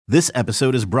This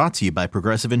episode is brought to you by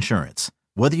Progressive Insurance.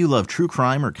 Whether you love true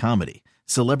crime or comedy,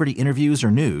 celebrity interviews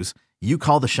or news, you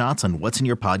call the shots on what's in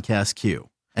your podcast queue.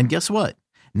 And guess what?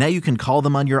 Now you can call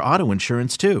them on your auto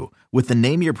insurance too with the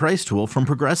Name Your Price tool from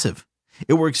Progressive.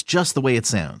 It works just the way it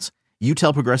sounds. You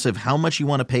tell Progressive how much you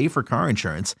want to pay for car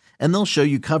insurance, and they'll show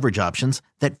you coverage options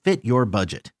that fit your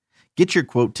budget. Get your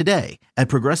quote today at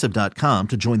Progressive.com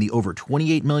to join the over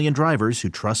 28 million drivers who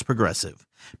trust Progressive.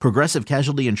 Progressive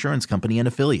Casualty Insurance Company and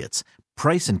Affiliates.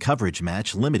 Price and coverage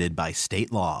match limited by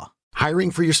state law. Hiring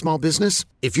for your small business?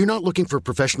 If you're not looking for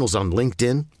professionals on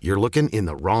LinkedIn, you're looking in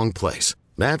the wrong place.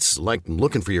 That's like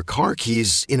looking for your car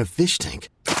keys in a fish tank.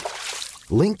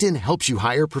 LinkedIn helps you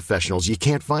hire professionals you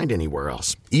can't find anywhere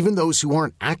else, even those who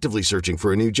aren't actively searching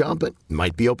for a new job but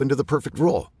might be open to the perfect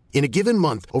role. In a given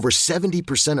month, over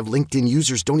 70% of LinkedIn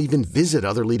users don't even visit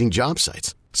other leading job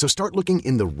sites. So start looking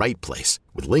in the right place.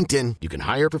 With LinkedIn, you can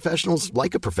hire professionals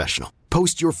like a professional.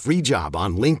 Post your free job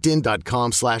on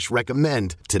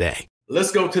linkedin.com/recommend today.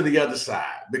 Let's go to the other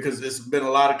side because there's been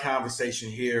a lot of conversation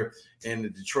here in the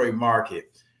Detroit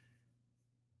market.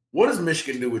 What does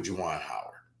Michigan do with Juwan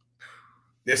Howard?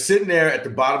 They're sitting there at the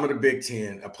bottom of the Big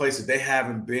Ten, a place that they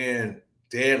haven't been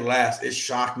dead last. It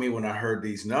shocked me when I heard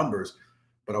these numbers.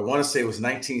 But I want to say it was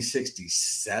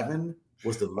 1967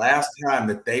 was the last time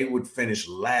that they would finish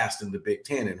last in the Big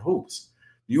Ten in hoops.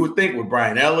 You would think with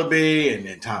Brian Ellaby and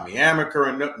then Tommy Amaker,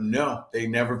 and no, they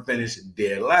never finished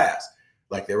dead last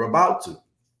like they're about to.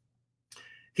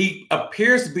 He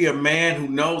appears to be a man who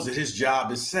knows that his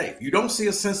job is safe. You don't see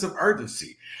a sense of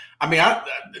urgency. I mean, I'm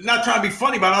not trying to be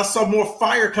funny, but I saw more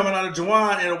fire coming out of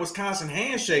Juwan in a Wisconsin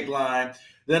handshake line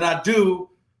than I do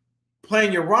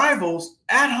playing your rivals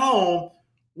at home,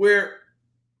 where,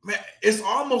 man, it's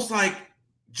almost like,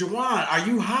 Juwan, are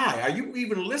you high? Are you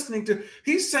even listening to?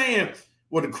 He's saying,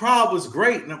 well, the crowd was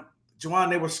great. Now, Juwan,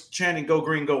 they were chanting, go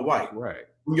green, go white. Right.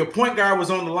 When your point guard was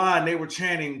on the line, they were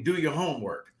chanting, do your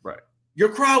homework. Right. Your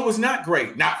crowd was not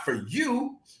great. Not for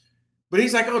you. But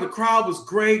he's like, oh, the crowd was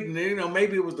great. And,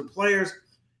 maybe it was the players.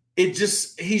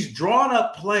 He's drawn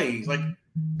up plays. Like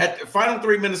at the final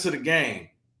 3 minutes of the game,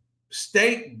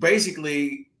 State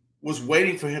basically was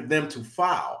waiting for them to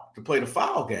play the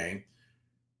foul game.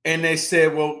 And they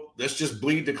said, well, let's just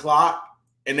bleed the clock.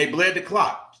 And they bled the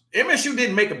clock. MSU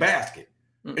didn't make a basket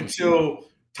until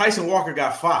Tyson Walker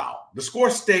got fouled. The score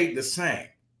stayed the same.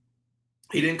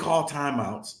 He didn't call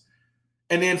timeouts.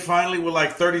 And then finally, with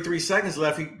like 33 seconds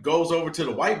left, he goes over to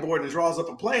the whiteboard and draws up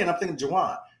a play. And I'm thinking,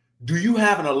 Juwan, do you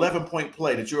have an 11-point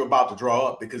play that you're about to draw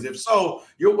up? Because if so,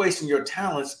 you're wasting your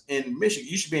talents in Michigan.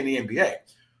 You should be in the NBA.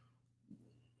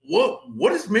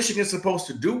 What is Michigan supposed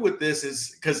to do with this?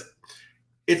 Is because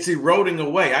it's eroding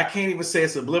away. I can't even say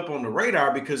it's a blip on the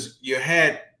radar because you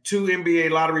had 2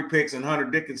 NBA lottery picks and Hunter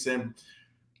Dickinson,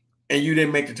 and you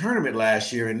didn't make the tournament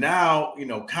last year. And now,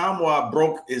 Kamwa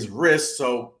broke his wrist.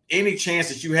 So any chance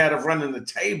that you had of running the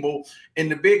table in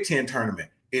the Big Ten tournament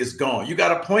is gone. You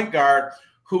got a point guard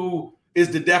who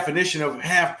is the definition of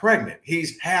half pregnant.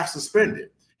 He's half suspended.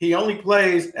 He only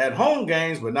plays at home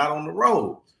games, but not on the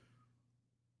road.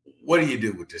 What do you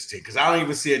do with this team? Because I don't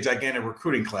even see a gigantic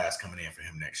recruiting class coming in for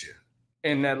him next year.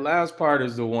 And that last part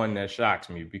is the one that shocks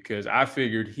me because I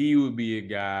figured he would be a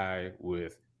guy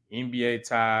with NBA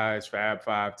ties, Fab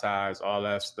Five ties, all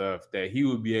that stuff, that he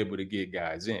would be able to get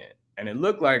guys in. And it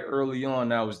looked like early on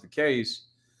that was the case.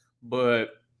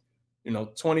 But,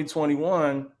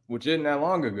 2021, which isn't that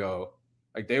long ago,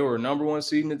 like they were number 1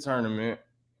 seed in the tournament.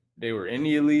 They were in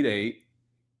the Elite Eight.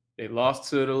 They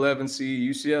lost to the 11 seed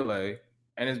UCLA.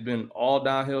 And it's been all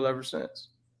downhill ever since.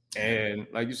 And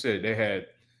like you said, they had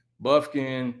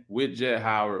Bufkin with Jet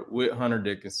Howard, with Hunter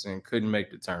Dickinson, couldn't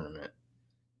make the tournament.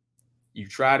 You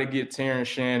try to get Terrence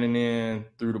Shannon in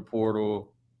through the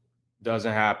portal,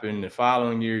 doesn't happen. The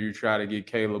following year, you try to get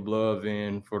Caleb Love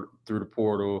in through the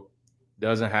portal,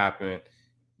 doesn't happen.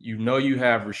 You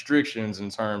have restrictions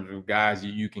in terms of guys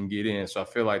you can get in. So I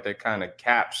feel like that kind of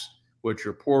caps what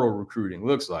your portal recruiting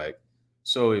looks like.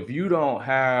 So if you don't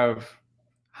have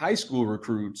high school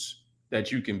recruits that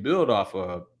you can build off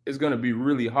of, it's going to be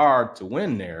really hard to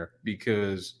win there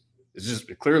because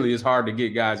it's hard to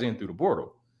get guys in through the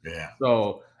portal. Yeah.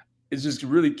 So it's just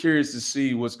really curious to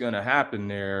see what's going to happen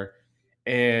there.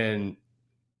 And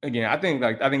again, I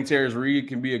think Terrence Reed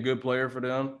can be a good player for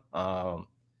them.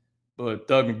 But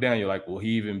Doug McDaniel, will he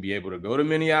even be able to go to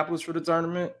Minneapolis for the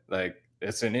tournament?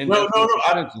 It's an No.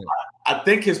 I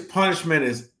think his punishment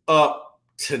is up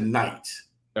tonight.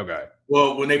 Okay.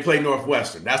 Well, when they play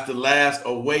Northwestern, that's the last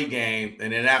away game.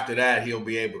 And then after that, he'll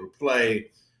be able to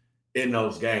play in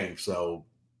those games. So,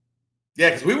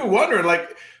 yeah, because we were wondering,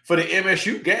 for the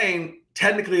MSU game,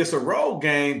 technically it's a road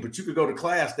game, but you could go to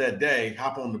class that day,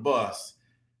 hop on the bus,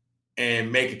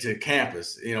 and make it to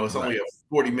campus. It's only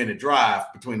a 40-minute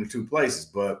drive between the two places.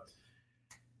 But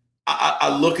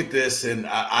I look at this and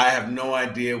I have no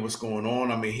idea what's going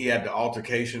on. I mean, he had the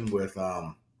altercation with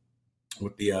the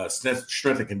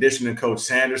strength and conditioning coach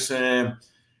Sanderson,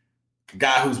 a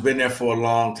guy who's been there for a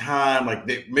long time.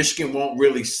 Like Michigan won't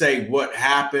really say what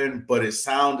happened, but it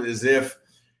sounded as if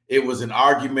it was an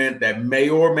argument that may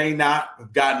or may not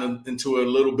have gotten into a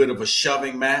little bit of a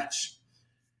shoving match.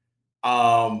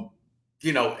 I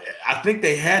think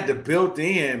they had the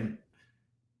built-in,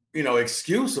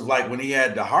 excuse of like when he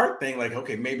had the heart thing, like,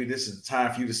 okay, maybe this is the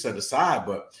time for you to set aside.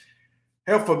 But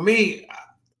hell, for me,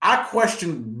 I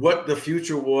questioned what the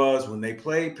future was when they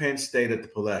played Penn State at the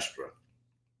Palestra.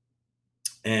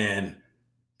 And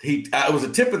it was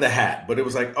a tip of the hat, but it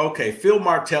was like, okay, Phil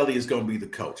Martelli is going to be the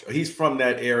coach. He's from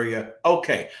that area.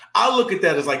 Okay. I look at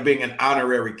that as like being an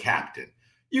honorary captain.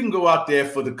 You can go out there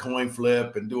for the coin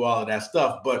flip and do all of that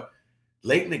stuff. But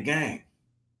late in the game,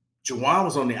 Juwan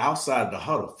was on the outside of the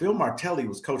huddle. Phil Martelli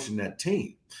was coaching that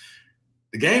team.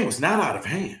 The game was not out of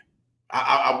hand.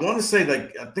 I want to say,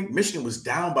 like, I think Michigan was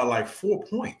down by like 4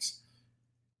 points.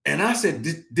 And I said,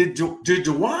 did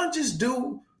Juwan just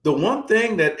do the one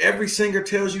thing that every singer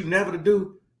tells you never to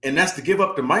do, and that's to give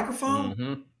up the microphone?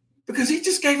 Mm-hmm. Because he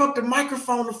just gave up the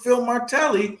microphone to Phil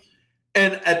Martelli.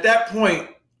 And at that point,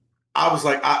 I was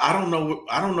like, I don't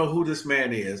know who this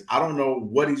man is. I don't know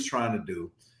what he's trying to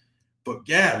do. But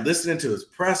yeah, listening to his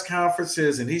press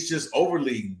conferences, and he's just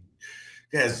overly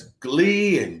has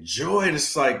glee and joy. And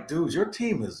it's like, dude, your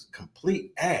team is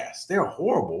complete ass. They're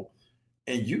horrible.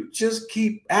 And you just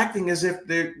keep acting as if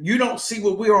you don't see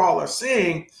what we all are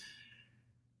seeing.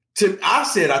 I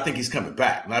said, I think he's coming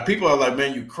back. Now, people are like,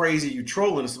 man, you crazy, you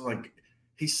trolling. It's like,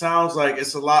 he sounds like,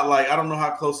 it's a lot like, I don't know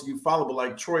how closely you follow, but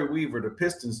like Troy Weaver, the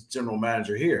Pistons general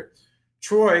manager here.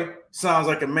 Troy sounds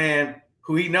like a man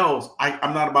who he knows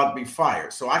I'm not about to be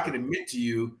fired. So I can admit to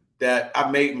you that I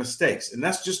made mistakes. And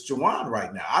that's just Juwan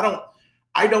right now.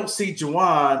 I don't see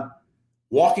Juwan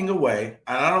walking away,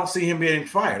 and I don't see him getting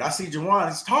fired. I see Juwan,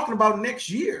 he's talking about next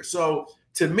year. So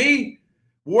to me,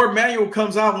 Ward Manuel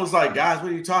comes out and was like, guys,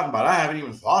 what are you talking about? I haven't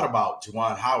even thought about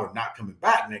Juwan Howard not coming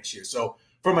back next year. So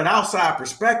from an outside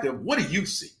perspective, what do you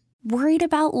see? Worried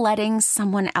about letting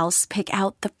someone else pick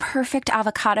out the perfect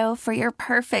avocado for your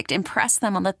perfect impress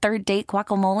them on the third date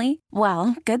guacamole?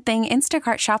 Well, good thing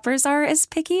Instacart shoppers are as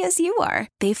picky as you are.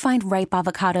 They find ripe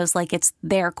avocados like it's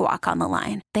their guac on the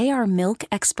line. They are milk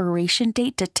expiration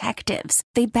date detectives.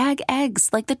 They bag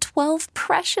eggs like the 12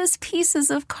 precious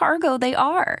pieces of cargo they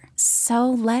are. So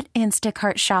let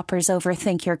Instacart shoppers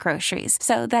overthink your groceries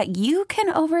so that you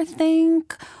can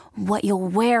overthink what you'll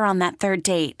wear on that third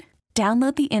date.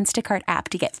 Download the Instacart app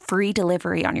to get free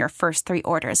delivery on your first 3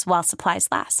 orders while supplies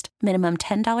last. Minimum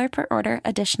 $10 per order.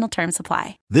 Additional terms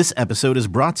apply. This episode is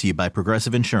brought to you by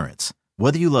Progressive Insurance.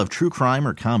 Whether you love true crime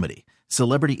or comedy,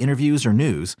 celebrity interviews or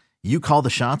news, you call the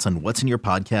shots on what's in your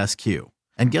podcast queue.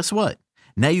 And guess what?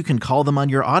 Now you can call them on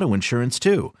your auto insurance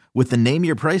too with the Name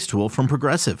Your Price tool from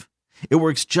Progressive. It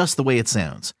works just the way it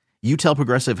sounds. You tell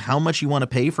Progressive how much you want to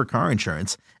pay for car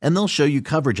insurance, and they'll show you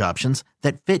coverage options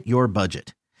that fit your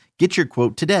budget. Get your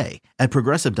quote today at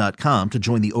Progressive.com to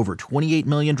join the over 28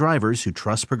 million drivers who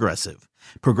trust Progressive.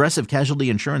 Progressive Casualty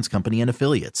Insurance Company and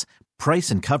Affiliates. Price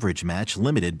and coverage match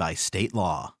limited by state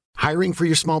law. Hiring for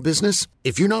your small business?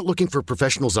 If you're not looking for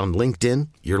professionals on LinkedIn,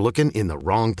 you're looking in the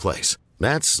wrong place.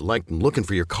 That's like looking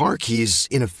for your car keys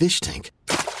in a fish tank.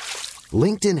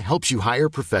 LinkedIn helps you hire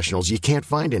professionals you can't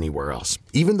find anywhere else,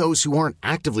 even those who aren't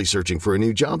actively searching for a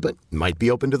new job but might be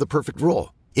open to the perfect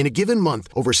role. In a given month,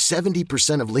 over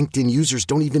 70% of LinkedIn users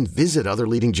don't even visit other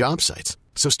leading job sites.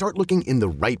 So start looking in the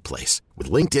right place.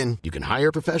 With LinkedIn, you can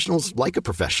hire professionals like a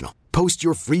professional. Post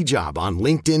your free job on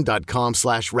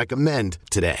linkedin.com/recommend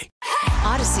today.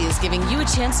 Odyssey is giving you a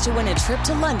chance to win a trip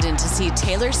to London to see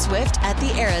Taylor Swift at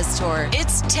the Eras Tour.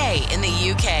 It's Tay in the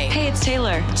UK. Hey, it's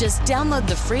Taylor. Just download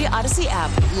the free Odyssey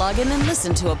app, log in and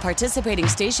listen to a participating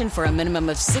station for a minimum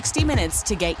of 60 minutes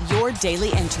to get your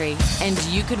daily entry. And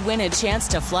you could win a chance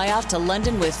to fly off to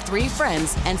London with 3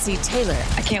 friends and see Taylor.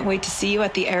 I can't wait to see you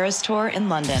at the Eras Tour in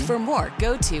London. For more,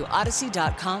 go to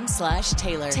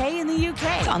odyssey.com/Taylor. Tay in the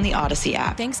UK. It's on the Odyssey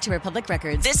app. Thanks to Republic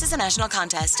Records. This is a national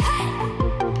contest.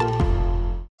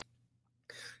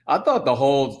 I thought the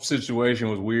whole situation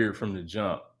was weird from the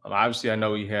jump. Obviously, I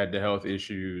know he had the health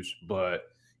issues,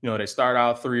 but, they start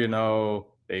out 3-0.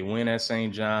 They win at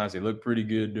St. John's. They look pretty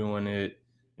good doing it.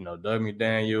 Doug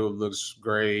McDaniel looks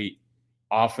great.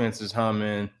 Offense is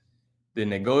humming. Then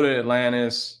they go to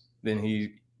Atlantis. Then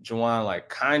he Juwan like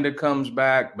kind of comes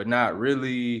back, but not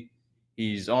really.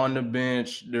 He's on the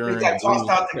bench during. He got tossed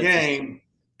out the game,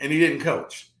 and he didn't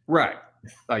coach. Right.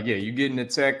 Like, yeah, you get in the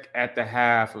tech at the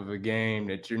half of a game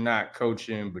that you're not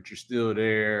coaching, but you're still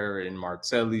there, and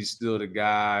Martelli's still the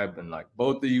guy, and like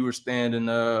both of you were standing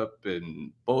up,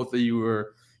 and both of you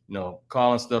were,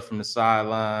 calling stuff from the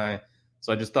sideline.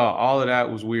 So I just thought all of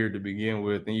that was weird to begin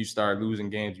with. Then you start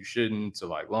losing games you shouldn't to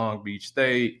like Long Beach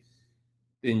State.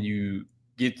 Then you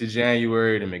get to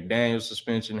January, the McDaniels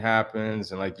suspension happens,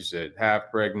 and like you said,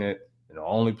 half pregnant,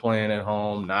 only playing at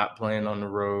home, not playing on the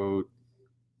road.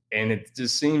 And it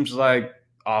just seems like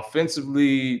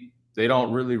offensively, they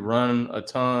don't really run a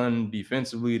ton.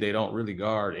 Defensively, they don't really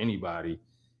guard anybody.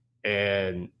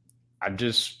 And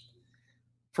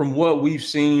from what we've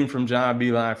seen from John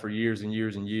Beilein for years and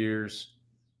years and years,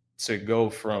 to go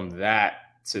from that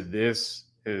to this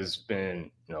has been,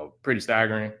 pretty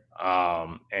staggering.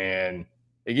 And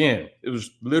again, it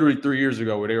was literally 3 years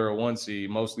ago where they were a 1 seed,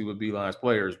 mostly with Beilein's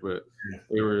players, but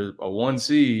they were a 1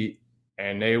 seed.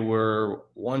 And they were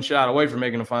one shot away from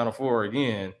making the Final Four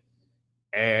again.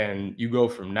 And you go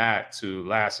from that to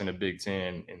last in the Big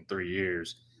Ten in 3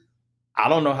 years. I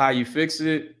don't know how you fix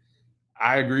it.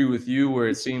 I agree with you where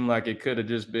it seemed like it could have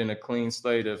just been a clean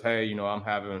slate of, hey, I'm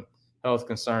having health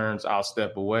concerns. I'll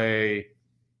step away.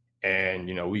 And,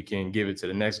 we can give it to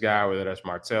the next guy, whether that's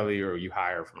Martelli or you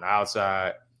hire from the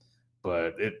outside.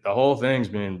 But the whole thing's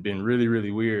been really,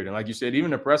 really weird. And like you said,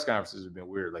 even the press conferences have been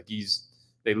weird. Like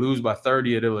they lose by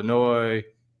 30 at Illinois,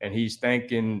 and he's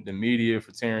thanking the media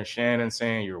for Terrence Shannon,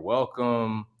 saying you're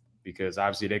welcome, because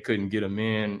obviously they couldn't get him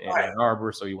in Ann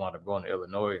Arbor, so he wound up going to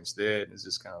Illinois instead. It's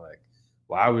just kind of like,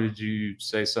 why would you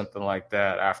say something like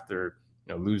that after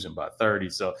losing by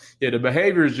 30? So yeah, the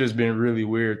behavior has just been really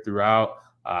weird throughout.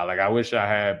 I wish I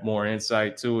had more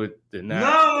insight to it than that.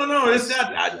 No, it's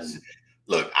not.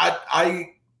 Look,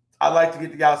 I like to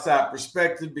get the outside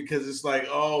perspective, because it's like,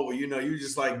 oh, well, you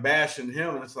just like bashing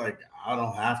him. And it's like, I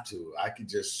don't have to. I could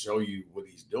just show you what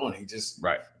he's doing. He just,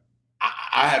 right.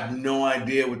 I have no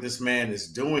idea what this man is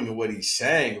doing and what he's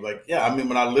saying. Like, yeah, I mean,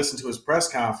 when I listened to his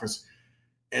press conference,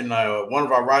 and one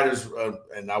of our writers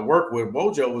and I work with,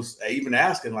 Mojo, was even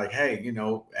asking like, hey,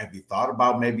 have you thought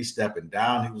about maybe stepping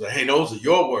down? He was like, hey, those are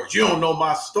your words. You don't know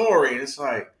my story. And it's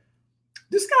like,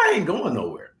 this guy ain't going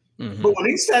nowhere. Mm-hmm. But when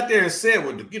he sat there and said,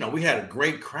 well, we had a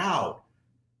great crowd,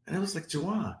 and it was like,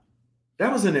 Juwan,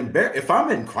 that was an if I'm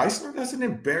in Chrysler, that's an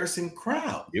embarrassing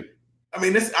crowd. Yep. I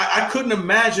mean, I couldn't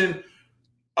imagine,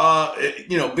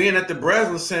 being at the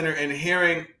Breslin Center and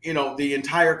hearing, the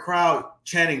entire crowd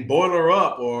chanting "Boiler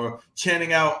Up" or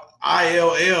chanting out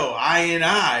 "ILL,"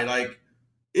 INI. Like,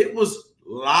 it was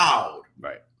loud.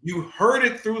 Right. You heard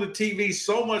it through the TV,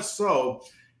 so much so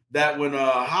that when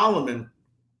Holloman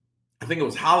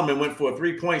went for a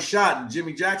 3-point shot, and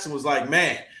Jimmy Jackson was like,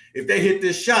 man, if they hit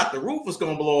this shot, the roof was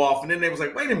going to blow off. And then they was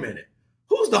like, wait a minute,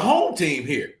 who's the home team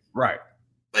here? Right.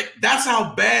 Like, that's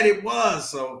how bad it was.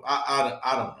 So I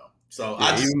don't know. So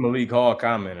yeah, even Malik Hall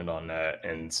commented on that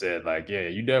and said, like, yeah,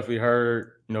 you definitely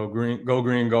heard, green,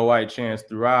 go white chants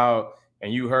throughout.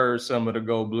 And you heard some of the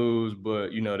go blues,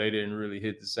 but, they didn't really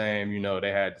hit the same.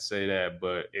 They had to say that,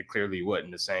 but it clearly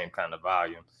wasn't the same kind of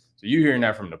volume. So you're hearing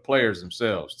that from the players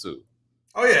themselves, too.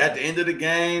 Oh, yeah. At the end of the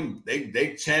game,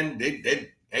 they chant.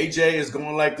 AJ is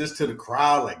going like this to the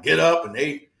crowd, like, get up.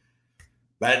 And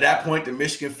but at that point, the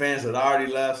Michigan fans had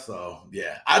already left. So,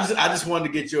 yeah, I just wanted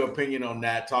to get your opinion on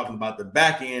that, talking about the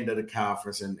back end of the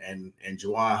conference and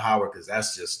Juwan Howard, because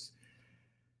that's just,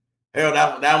 hell,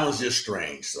 that one's just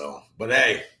strange. So, but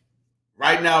hey,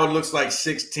 right now it looks like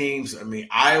 6 teams. I mean,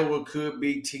 Iowa could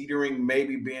be teetering,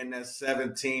 maybe being that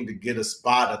 7th team to get a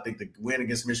spot. I think the win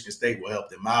against Michigan State will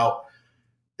help them out.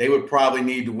 They would probably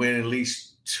need to win at least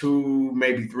 2,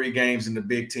 maybe 3 games in the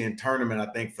Big Ten tournament, I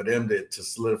think, for them to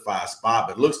solidify a spot.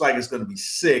 But it looks like it's going to be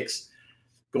 6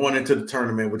 going into the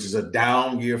tournament, which is a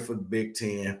down year for the Big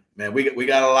Ten. Man, we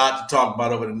got a lot to talk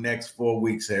about over the next 4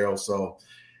 weeks, Harold. So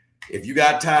if you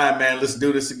got time, man, let's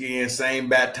do this again. Same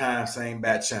bat time, same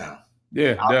bat channel.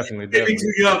 Yeah, definitely. Maybe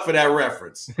too young for that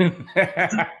reference.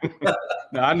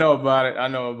 No, I know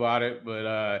about it.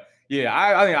 But, yeah,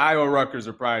 I think Iowa Rutgers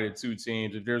are probably the 2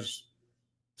 teams. If there's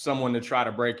someone to try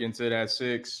to break into that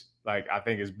 6, like, I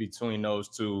think it's between those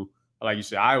 2. Like you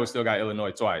said, Iowa still got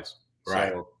Illinois twice.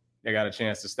 Right. So they got a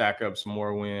chance to stack up some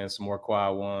more wins, some more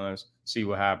quad ones, see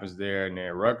what happens there. And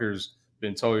then Rutgers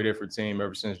been totally different team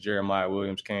ever since Jeremiah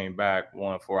Williams came back,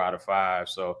 won 4 out of 5.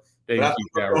 So they can keep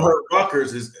that right.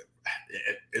 Rutgers is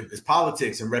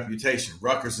politics and reputation.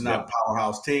 Rutgers is not a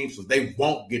powerhouse team, so they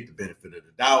won't get the benefit of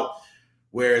the doubt.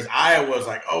 Whereas Iowa's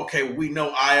like, okay, we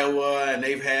know Iowa and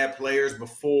they've had players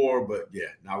before, but yeah.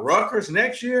 Now Rutgers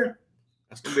next year,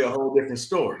 that's going to be a whole different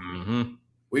story. Mm-hmm.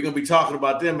 We're going to be talking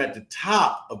about them at the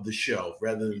top of the show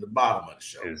rather than the bottom of the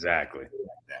show. Exactly.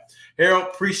 Harold,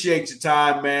 appreciate your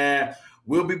time, man.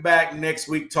 We'll be back next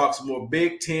week, talk some more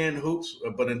Big Ten hoops.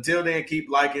 But until then, keep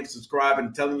liking, subscribing,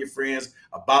 and telling your friends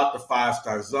about the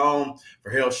 5-Star Zone. For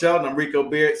Harold Sheldon, I'm Rico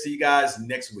Beard. See you guys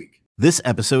next week. This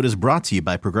episode is brought to you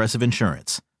by Progressive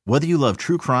Insurance. Whether you love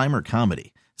true crime or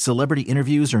comedy, celebrity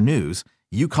interviews or news,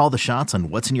 you call the shots on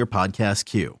what's in your podcast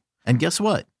queue. And guess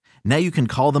what? Now you can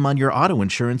call them on your auto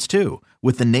insurance too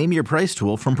with the Name Your Price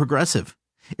tool from Progressive.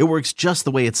 It works just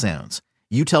the way it sounds.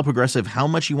 You tell Progressive how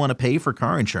much you want to pay for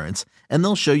car insurance, and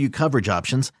they'll show you coverage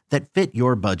options that fit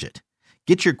your budget.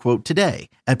 Get your quote today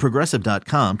at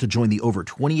Progressive.com to join the over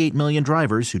 28 million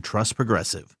drivers who trust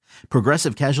Progressive.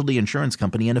 Progressive Casualty Insurance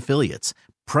Company and Affiliates.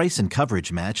 Price and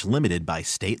coverage match limited by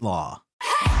state law.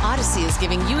 Odyssey is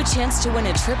giving you a chance to win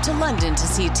a trip to London to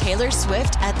see Taylor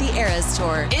Swift at the Eras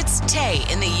Tour. It's Tay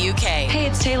in the UK. Hey,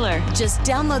 it's Taylor. Just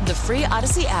download the free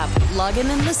Odyssey app, log in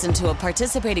and listen to a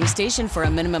participating station for a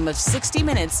minimum of 60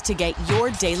 minutes to get your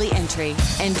daily entry.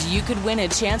 And you could win a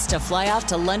chance to fly off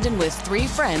to London with 3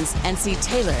 friends and see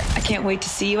Taylor. I can't wait to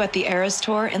see you at the Eras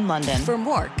Tour in London. For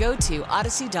more, go to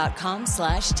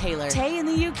odyssey.com/Taylor. Tay in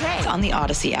the UK. It's on the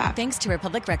Odyssey app. Thanks to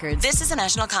Republic Records. This is a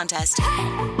national contest.